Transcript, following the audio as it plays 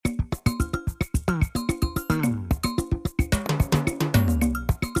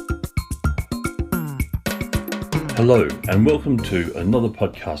Hello and welcome to another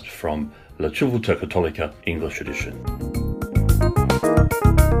podcast from La Civiltà Cattolica English edition.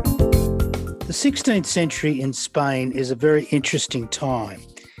 The 16th century in Spain is a very interesting time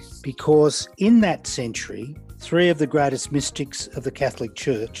because in that century, three of the greatest mystics of the Catholic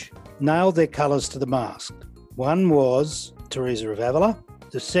Church nailed their colours to the mast. One was Theresa of Avila,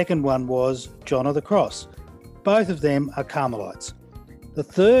 the second one was John of the Cross. Both of them are Carmelites. The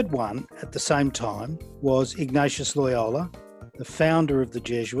third one at the same time was Ignatius Loyola, the founder of the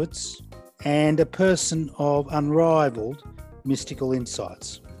Jesuits, and a person of unrivalled mystical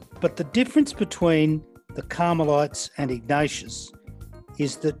insights. But the difference between the Carmelites and Ignatius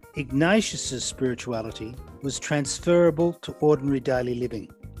is that Ignatius's spirituality was transferable to ordinary daily living.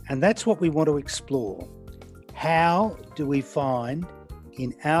 And that's what we want to explore. How do we find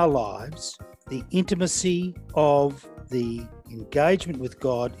in our lives the intimacy of the engagement with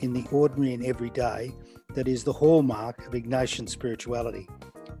God in the ordinary and everyday that is the hallmark of Ignatian spirituality?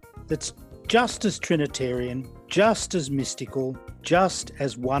 That's just as Trinitarian, just as mystical, just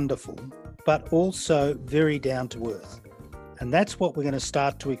as wonderful, but also very down to earth. And that's what we're going to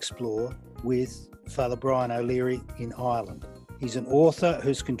start to explore with Father Brian O'Leary in Ireland. He's an author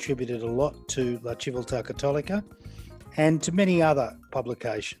who's contributed a lot to La Civiltà Cattolica and to many other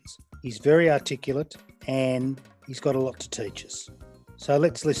publications. He's very articulate and he's got a lot to teach us. So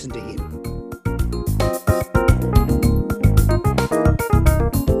let's listen to him.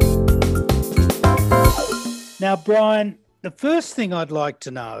 Now, Brian, the first thing I'd like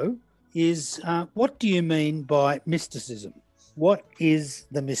to know is what do you mean by mysticism? What is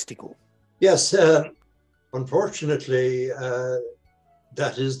the mystical? Yes, unfortunately,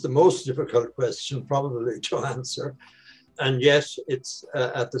 that is the most difficult question probably to answer. And yet it's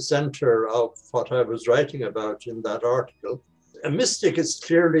at the center of what I was writing about in that article. A mystic is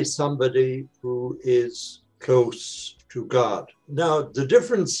clearly somebody who is close to God. Now, the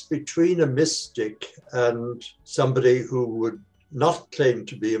difference between a mystic and somebody who would not claim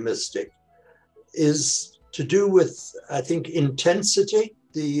to be a mystic is to do with, I think, intensity,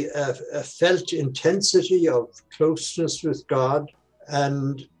 the felt intensity of closeness with God,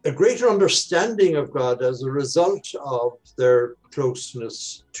 and a greater understanding of God as a result of their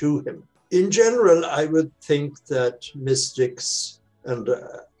closeness to Him. In general, I would think that mystics, and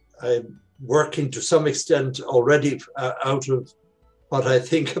I'm working to some extent already out of what I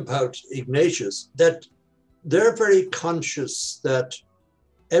think about Ignatius, that they're very conscious that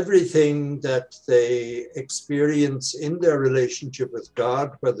everything that they experience in their relationship with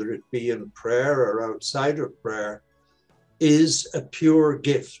God, whether it be in prayer or outside of prayer, is a pure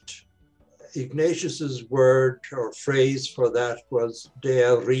gift. Ignatius's word or phrase for that was de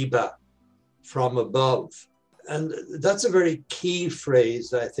arriba, from above. And that's a very key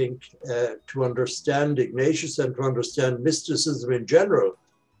phrase, I think, to understand Ignatius and to understand mysticism in general,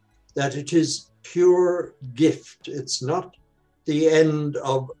 that it is pure gift. It's not the end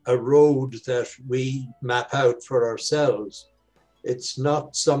of a road that we map out for ourselves. It's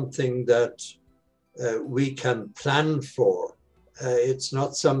not something that we can plan for. It's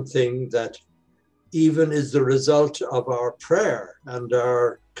not something that even is the result of our prayer and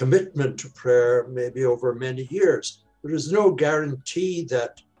our commitment to prayer, maybe over many years. There is no guarantee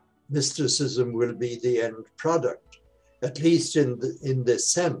that mysticism will be the end product, at least in this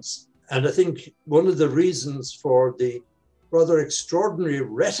sense. And I think one of the reasons for the rather extraordinary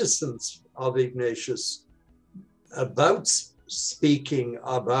reticence of Ignatius about speaking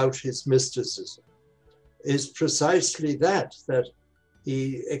about his mysticism is precisely that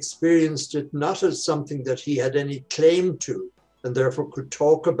he experienced it not as something that he had any claim to and therefore could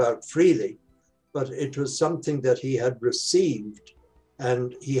talk about freely, but it was something that he had received,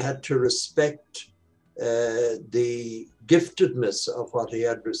 and he had to respect the giftedness of what he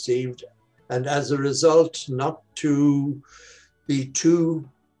had received, and as a result, not to be too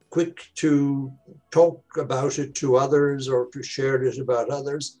quick to talk about it to others or to share it about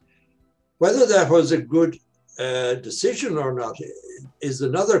others. Whether that was a good decision or not is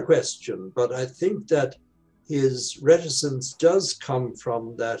another question, but I think that his reticence does come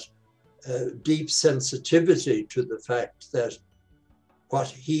from that deep sensitivity to the fact that what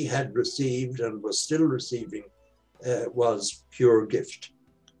he had received and was still receiving was pure gift.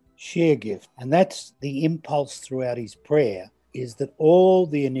 Sheer gift. And that's the impulse throughout his prayer, is that all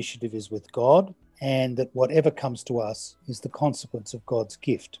the initiative is with God and that whatever comes to us is the consequence of God's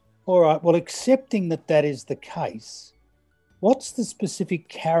gift. All right, well, accepting that that is the case, what's the specific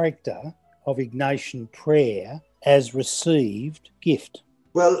character of Ignatian prayer as received gift?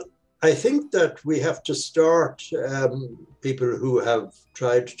 Well, I think that we have to start, people who have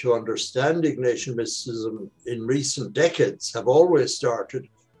tried to understand Ignatian mysticism in recent decades have always started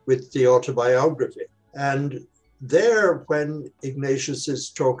with the autobiography. And there, when Ignatius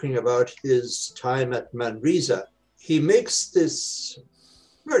is talking about his time at Manresa, he makes this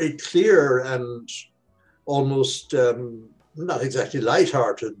very clear and almost not exactly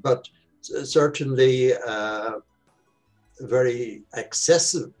lighthearted, but certainly very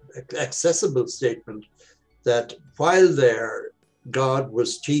accessible statement that while there, God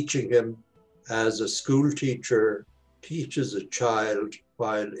was teaching him as a school teacher teaches a child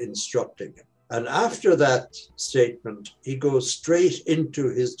while instructing him. And after that statement, he goes straight into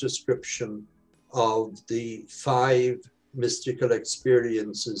his description of the 5 mystical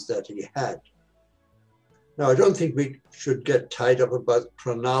experiences that he had. Now, I don't think we should get tied up about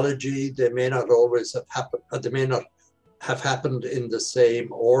chronology. They may not always have happened, they may not have happened in the same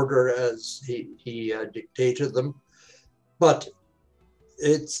order as he dictated them, but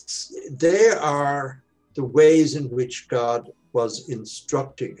they are the ways in which God was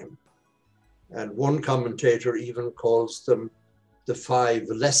instructing him. And one commentator even calls them the 5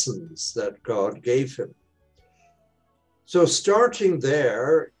 lessons that God gave him. So starting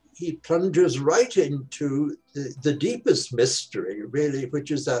there, he plunges right into the deepest mystery, really, which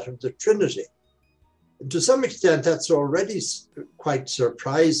is that of the Trinity. To some extent, that's already quite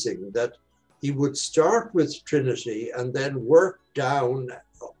surprising that he would start with Trinity and then work down,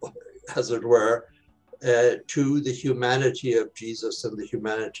 as it were, to the humanity of Jesus and the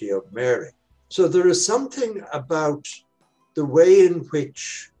humanity of Mary. So there is something about the way in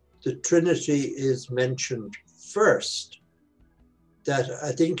which the Trinity is mentioned first that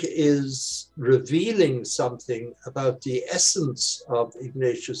I think is revealing something about the essence of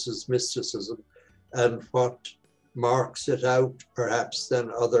Ignatius's mysticism and what marks it out perhaps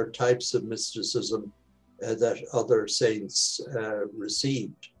than other types of mysticism that other saints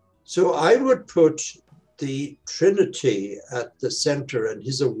received. So I would put the Trinity at the center and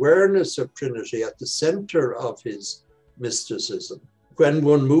his awareness of Trinity at the center of his mysticism. When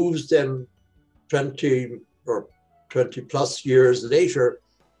one moves then 20 or 20 plus years later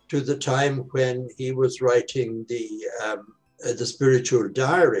to the time when he was writing the spiritual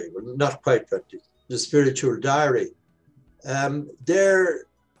diary, well, not quite 20, the spiritual diary, there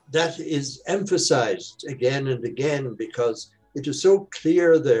that is emphasized again and again because it is so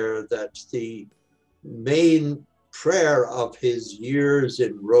clear there that the main prayer of his years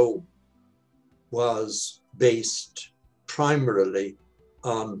in Rome was based primarily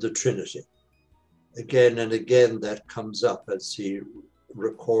on the Trinity. Again and again that comes up as he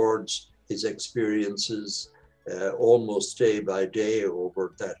records his experiences almost day by day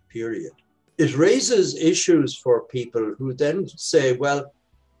over that period. It raises issues for people who then say, well,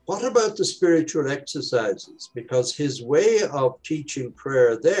 what about the spiritual exercises? Because his way of teaching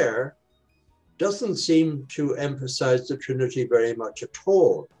prayer there doesn't seem to emphasize the Trinity very much at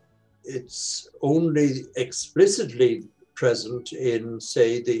all. It's only explicitly present in,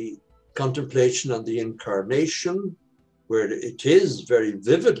 say, the contemplation on the Incarnation, where it is very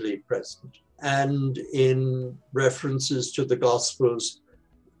vividly present, and in references to the Gospels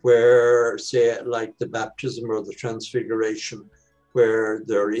where, say, like the baptism or the transfiguration, where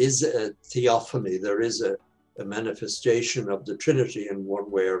there is a theophany, there is a manifestation of the Trinity in one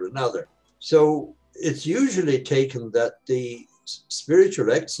way or another. So it's usually taken that the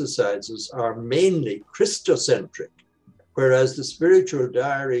spiritual exercises are mainly Christocentric, whereas the spiritual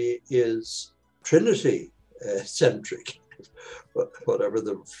diary is Trinity-centric, whatever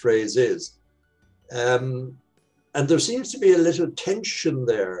the phrase is. And there seems to be a little tension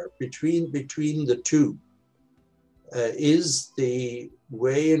there between the two. Is the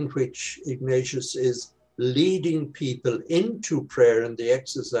way in which Ignatius is leading people into prayer and the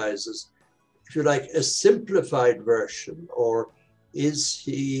exercises, if you like, a simplified version, or is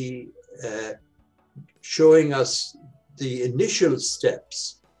he showing us the initial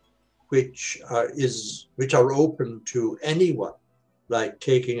steps which are open to anyone, like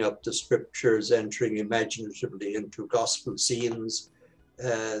taking up the scriptures, entering imaginatively into gospel scenes,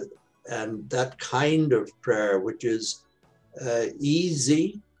 and that kind of prayer, which is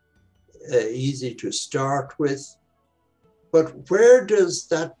easy to start with. But where does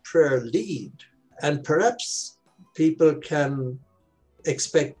that prayer lead? And perhaps people can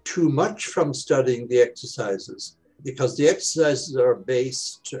expect too much from studying the exercises, because the exercises are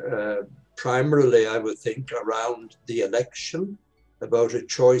based primarily, I would think, around the election, about a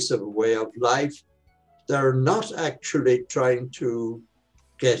choice of a way of life. They're not actually trying to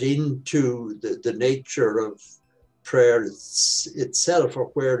get into the nature of prayer itself or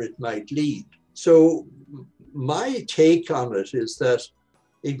where it might lead. So my take on it is that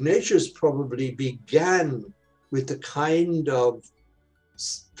Ignatius probably began with the kind of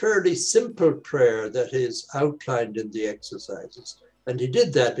fairly simple prayer that is outlined in the exercises. And he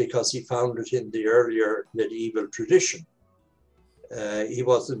did that because he found it in the earlier medieval tradition. He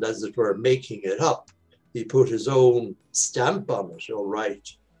wasn't, as it were, making it up. He put his own stamp on it, all right.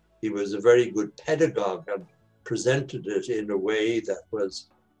 He was a very good pedagogue and presented it in a way that was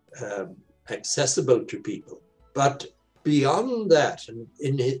accessible to people. But beyond that, and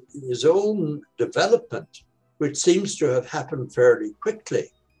in his own development, which seems to have happened fairly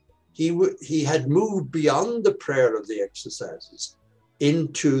quickly, he had moved beyond the prayer of the exercises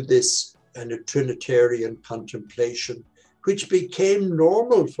into this kind of Trinitarian contemplation, which became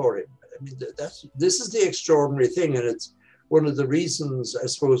normal for him. I mean, this is the extraordinary thing, and it's one of the reasons, I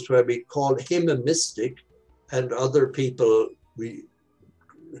suppose, why we call him a mystic, and other people, we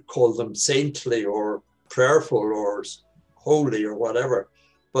call them saintly or prayerful or holy or whatever.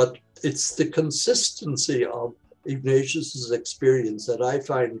 But it's the consistency of Ignatius's experience that I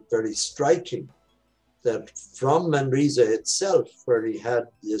find very striking, that from Manresa itself, where he had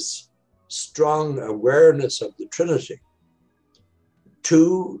this strong awareness of the Trinity,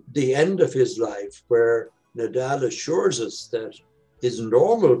 to the end of his life, where Nadal assures us that his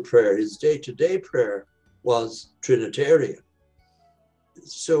normal prayer, his day-to-day prayer, was Trinitarian.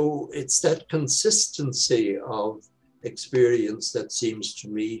 So it's that consistency of experience that seems to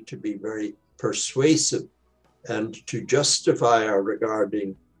me to be very persuasive and to justify our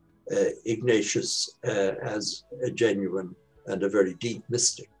regarding Ignatius as a genuine and a very deep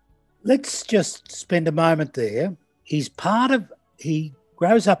mystic. Let's just spend a moment there. He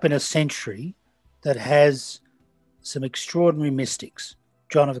grows up in a century that has some extraordinary mystics.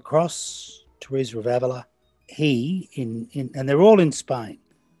 John of the Cross, Theresa of Avila, and they're all in Spain.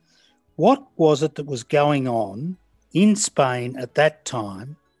 What was it that was going on in Spain at that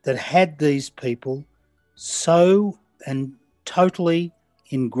time that had these people so and totally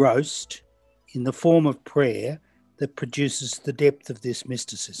engrossed in the form of prayer that produces the depth of this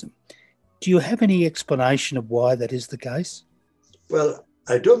mysticism? Do you have any explanation of why that is the case? Well,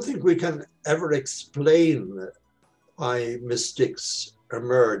 I don't think we can ever explain why mystics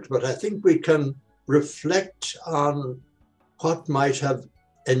emerge, but I think we can reflect on what might have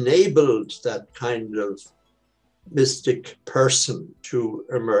enabled that kind of mystic person to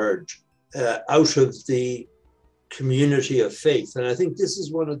emerge out of the community of faith. And I think this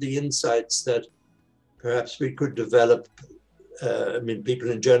is one of the insights that perhaps we could develop,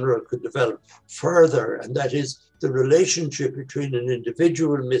 people in general could develop further, and that is the relationship between an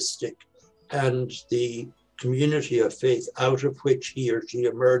individual mystic and the community of faith out of which he or she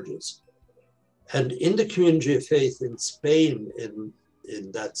emerges. And in the community of faith in Spain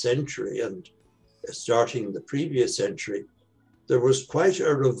in that century, and starting the previous century, there was quite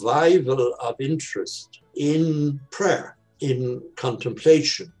a revival of interest in prayer, in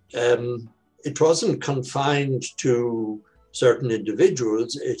contemplation. It wasn't confined to certain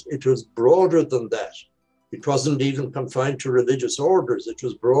individuals, it was broader than that. It wasn't even confined to religious orders, it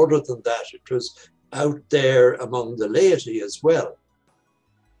was broader than that. It was out there among the laity as well.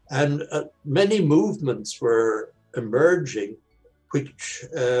 And many movements were emerging which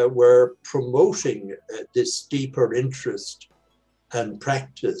were promoting this deeper interest and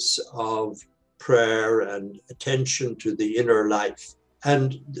practice of prayer and attention to the inner life.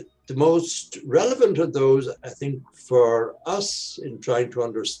 And the most relevant of those, I think, for us in trying to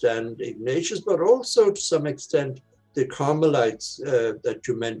understand Ignatius, but also to some extent the Carmelites that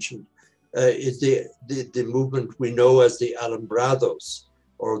you mentioned, is the movement we know as the Alumbrados,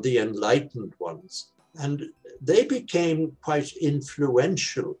 or the enlightened ones. And they became quite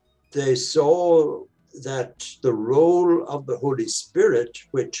influential. They saw that the role of the Holy Spirit,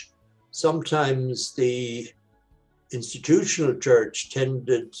 which sometimes the institutional church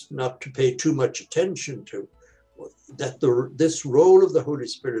tended not to pay too much attention to, that this role of the Holy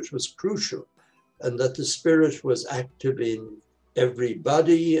Spirit was crucial, and that the Spirit was active in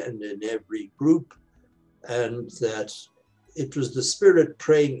everybody and in every group, and that it was the Spirit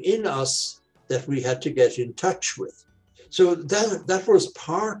praying in us that we had to get in touch with. So that was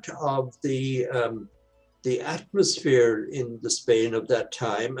part of the atmosphere in the Spain of that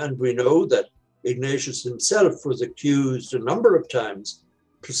time. And we know that Ignatius himself was accused a number of times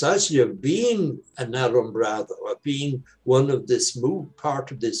precisely of being an alumbrado, of being one of this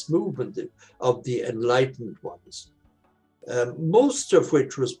part of this movement of the enlightened ones. Most of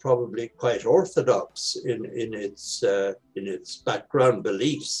which was probably quite orthodox in its background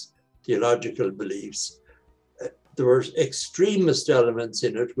beliefs, theological beliefs. there were extremist elements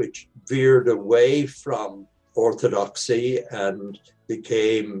in it which veered away from orthodoxy and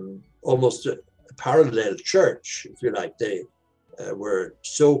became almost a parallel church, if you like. They were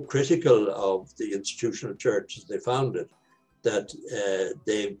so critical of the institutional church as they found it that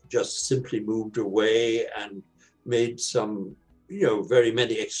they just simply moved away and made some, very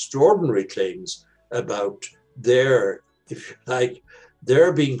many extraordinary claims about their, if you like,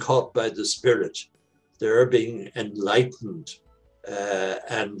 their being caught by the Spirit, their being enlightened,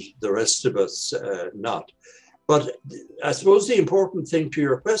 and the rest of us not. But I suppose the important thing to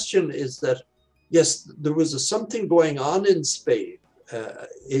your question is that, yes, there was something going on in Spain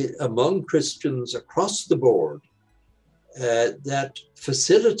among Christians across the board that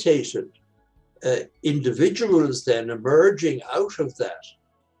facilitated individuals then emerging out of that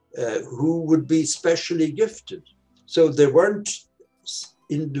who would be specially gifted. So there weren't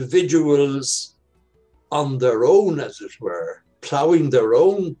individuals on their own, as it were, plowing their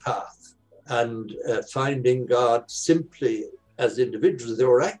own path and finding God simply as individuals. They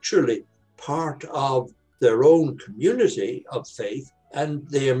were actually part of their own community of faith, and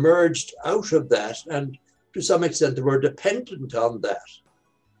they emerged out of that, and to some extent they were dependent on that.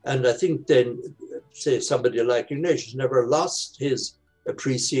 And I think then, say, somebody like Ignatius never lost his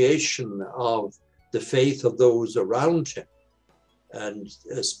appreciation of the faith of those around him, and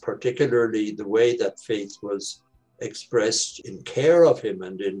particularly the way that faith was expressed in care of him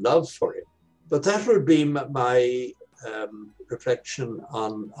and in love for him. But that would be my reflection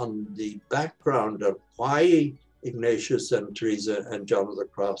on the background of why Ignatius and Theresa and John of the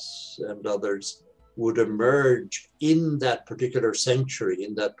Cross and others would emerge in that particular century,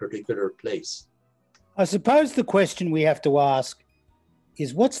 in that particular place. I suppose the question we have to ask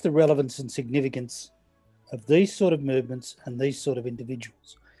is, what's the relevance and significance of these sort of movements and these sort of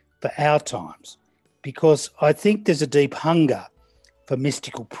individuals for our times? Because I think there's a deep hunger for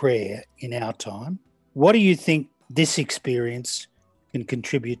mystical prayer in our time. What do you think this experience can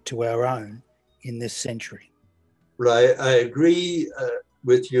contribute to our own in this century? Right, I agree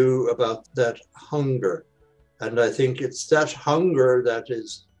with you about that hunger. And I think it's that hunger that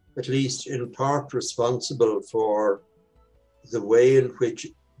is at least in part responsible for the way in which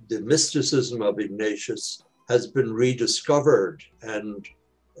the mysticism of Ignatius has been rediscovered and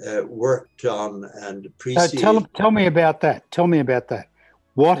worked on and appreciated. So tell me about that. Tell me about that.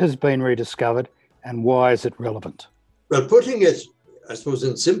 What has been rediscovered and why is it relevant? Well, putting it, I suppose,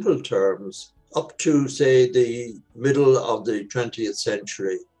 in simple terms, up to, say, the middle of the 20th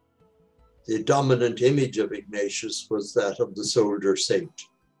century, the dominant image of Ignatius was that of the soldier saint.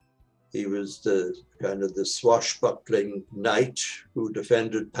 He was the kind of the swashbuckling knight who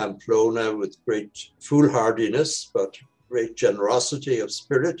defended Pamplona with great foolhardiness, but great generosity of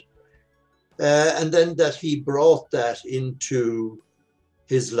spirit. And then that he brought that into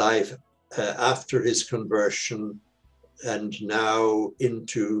his life after his conversion and now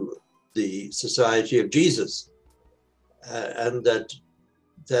into the Society of Jesus. And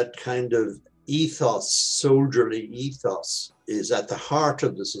that kind of ethos, soldierly ethos, is at the heart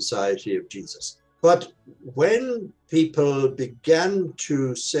of the Society of Jesus. But when people began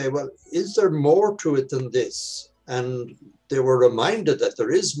to say, well, is there more to it than this? And they were reminded that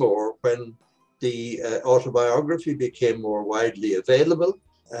there is more when the autobiography became more widely available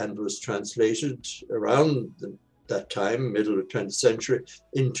and was translated around that time, middle of the 20th century,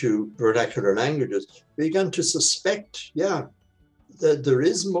 into vernacular languages. We began to suspect, that there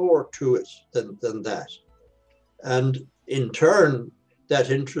is more to it than that. And in turn,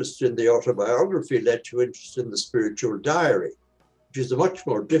 that interest in the autobiography led to interest in the spiritual diary, which is a much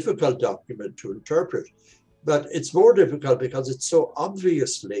more difficult document to interpret. But it's more difficult because it's so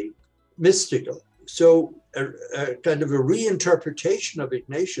obviously mystical. So a kind of a reinterpretation of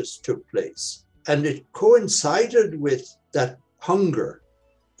Ignatius took place. And it coincided with that hunger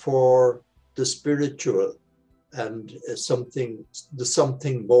for the spiritual and the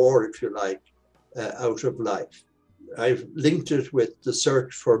something more, if you like, out of life. I've linked it with the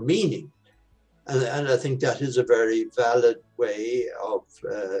search for meaning. And I think that is a very valid way of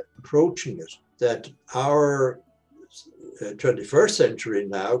approaching it, that our 21st century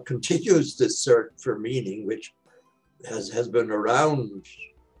now continues this search for meaning, which has been around,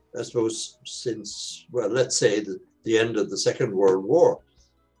 I suppose, since, well, let's say the end of the Second World War.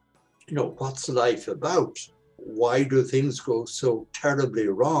 What's life about? Why do things go so terribly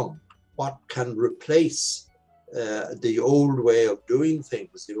wrong? What can replace the old way of doing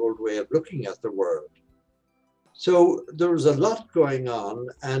things, the old way of looking at the world? So there was a lot going on,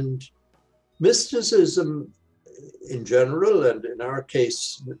 and mysticism in general, and in our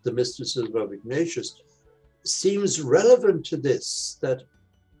case, the mysticism of Ignatius, seems relevant to this, that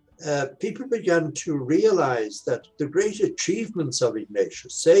people began to realize that the great achievements of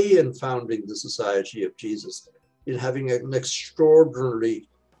Ignatius, say in founding the Society of Jesus, in having an extraordinarily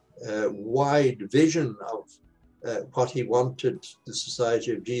wide vision of what he wanted the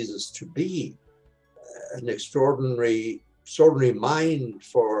Society of Jesus to be, an extraordinary mind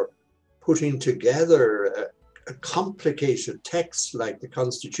for putting together a complicated text like the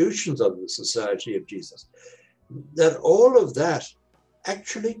constitutions of the Society of Jesus, that all of that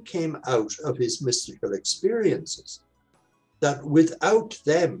actually came out of his mystical experiences, that without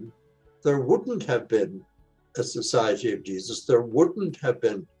them, there wouldn't have been a Society of Jesus, there wouldn't have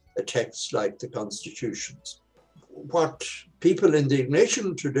been a text like the constitutions. What people in the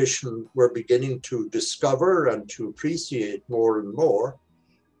Ignatian tradition were beginning to discover and to appreciate more and more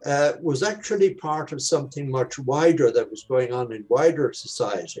was actually part of something much wider that was going on in wider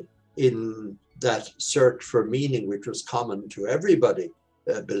society, in that search for meaning which was common to everybody,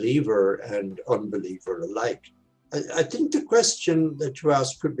 believer and unbeliever alike. I think the question that you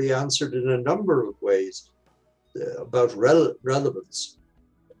asked could be answered in a number of ways about relevance.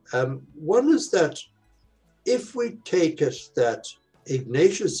 One is that if we take it that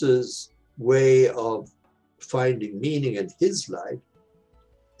Ignatius's way of finding meaning in his life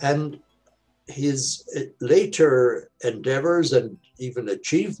and his later endeavors and even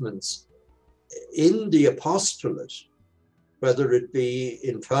achievements in the apostolate, whether it be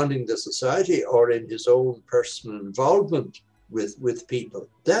in founding the society or in his own personal involvement with people,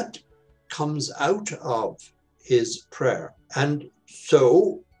 that comes out of his prayer. And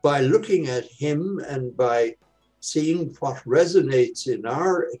so by looking at him and by seeing what resonates in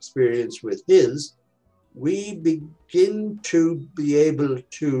our experience with his, we begin to be able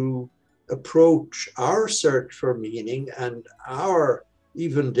to approach our search for meaning and our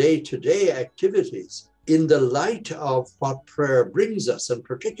even day-to-day activities in the light of what prayer brings us, and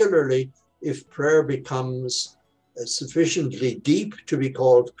particularly if prayer becomes sufficiently deep to be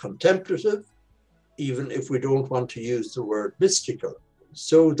called contemplative, even if we don't want to use the word mystical.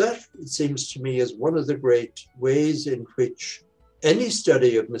 So that, it seems to me, is one of the great ways in which any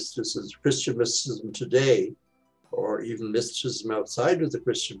study of mysticism, Christian mysticism today, or even mysticism outside of the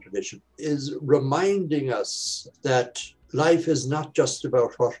Christian tradition, is reminding us that life is not just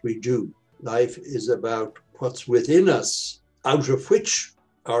about what we do. Life is about what's within us, out of which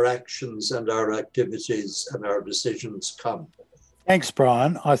our actions and our activities and our decisions come. Thanks,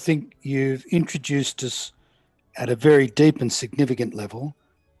 Brian. I think you've introduced us at a very deep and significant level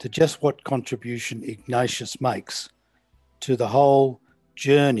to just what contribution Ignatius makes to the whole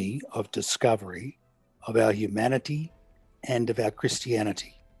journey of discovery of our humanity and of our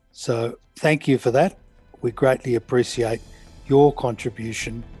Christianity. So thank you for that. We greatly appreciate your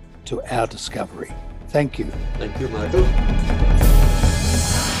contribution to our discovery. Thank you. Thank you, Michael.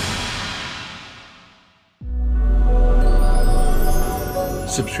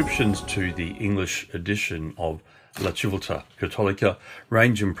 Subscriptions to the English edition of La Civiltà Cattolica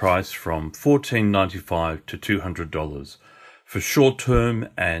range in price from $14.95 to $200 for short-term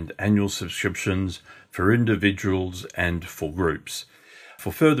and annual subscriptions for individuals and for groups.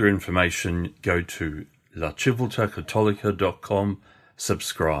 For further information, go to laciviltacattolica.com,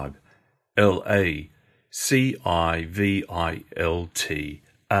 subscribe,